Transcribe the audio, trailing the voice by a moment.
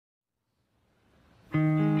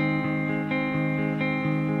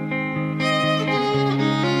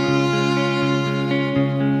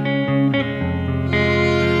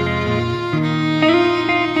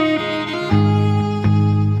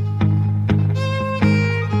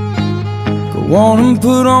Want 'em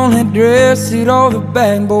put on that dress that all the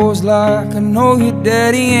bad boys like. I know your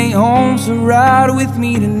daddy ain't home, so ride with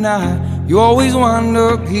me tonight. You always wind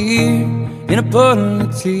up here in a puddle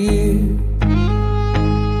of tears.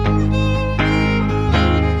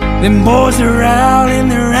 Them boys are out and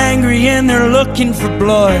they're angry and they're looking for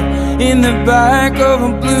blood in the back of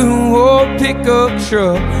a blue old pickup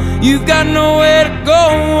truck. You've got nowhere to go,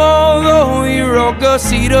 although you're all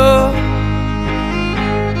gussied up.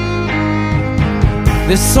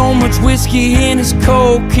 There's so much whiskey in his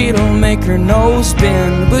coke, it'll make her nose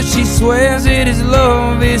spin. But she swears that his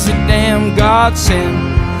love is a damn godsend.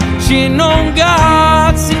 She ain't known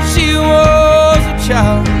God since she was a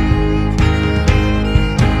child.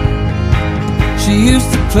 She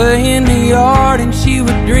used to play in the yard and she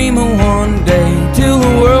would dream of one day, till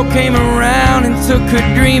the world came around and took her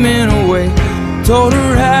dreaming away. Told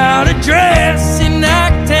her how to dress and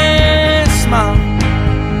act and smile.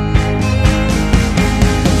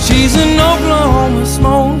 She's an Oklahoma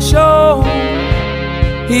Smokeshow,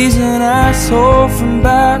 he's an asshole from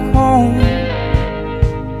back home.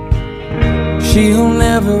 She'll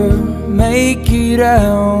never make it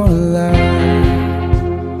out alive.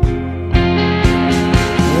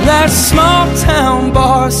 That small town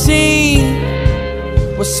bar scene,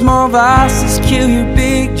 where small vices kill your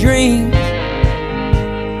big dreams.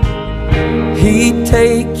 He'd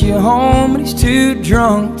take you home, but he's too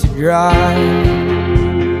drunk to drive.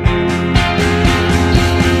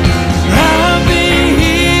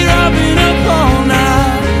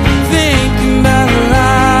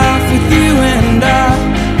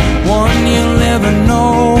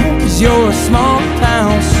 You're a small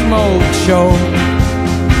town smoke show.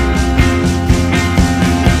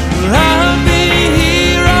 Well, I've been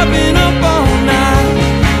here, I've been up all night,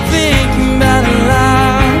 thinking about a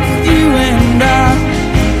life with you and I.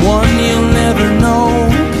 One you'll never know,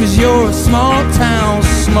 'cause you're a small town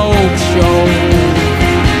smoke show.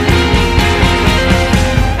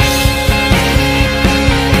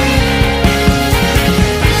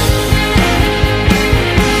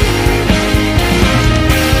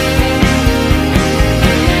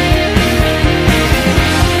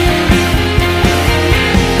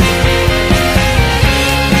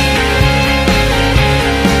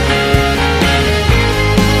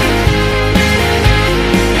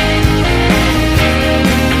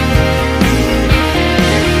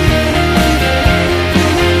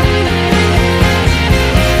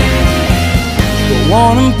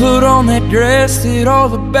 Want 'em put on that dress that all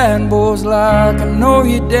the bad boys like. I know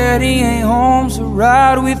your daddy ain't home, so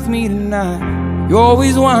ride with me tonight. You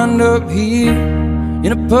always wind up here in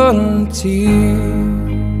a puddle of tears.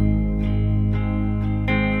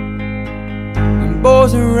 And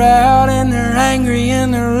boys are out and they're angry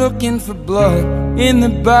and they're looking for blood in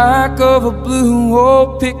the back of a blue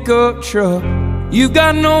old pickup truck. You've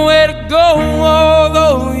got nowhere to go,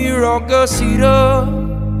 although you're all gussied up.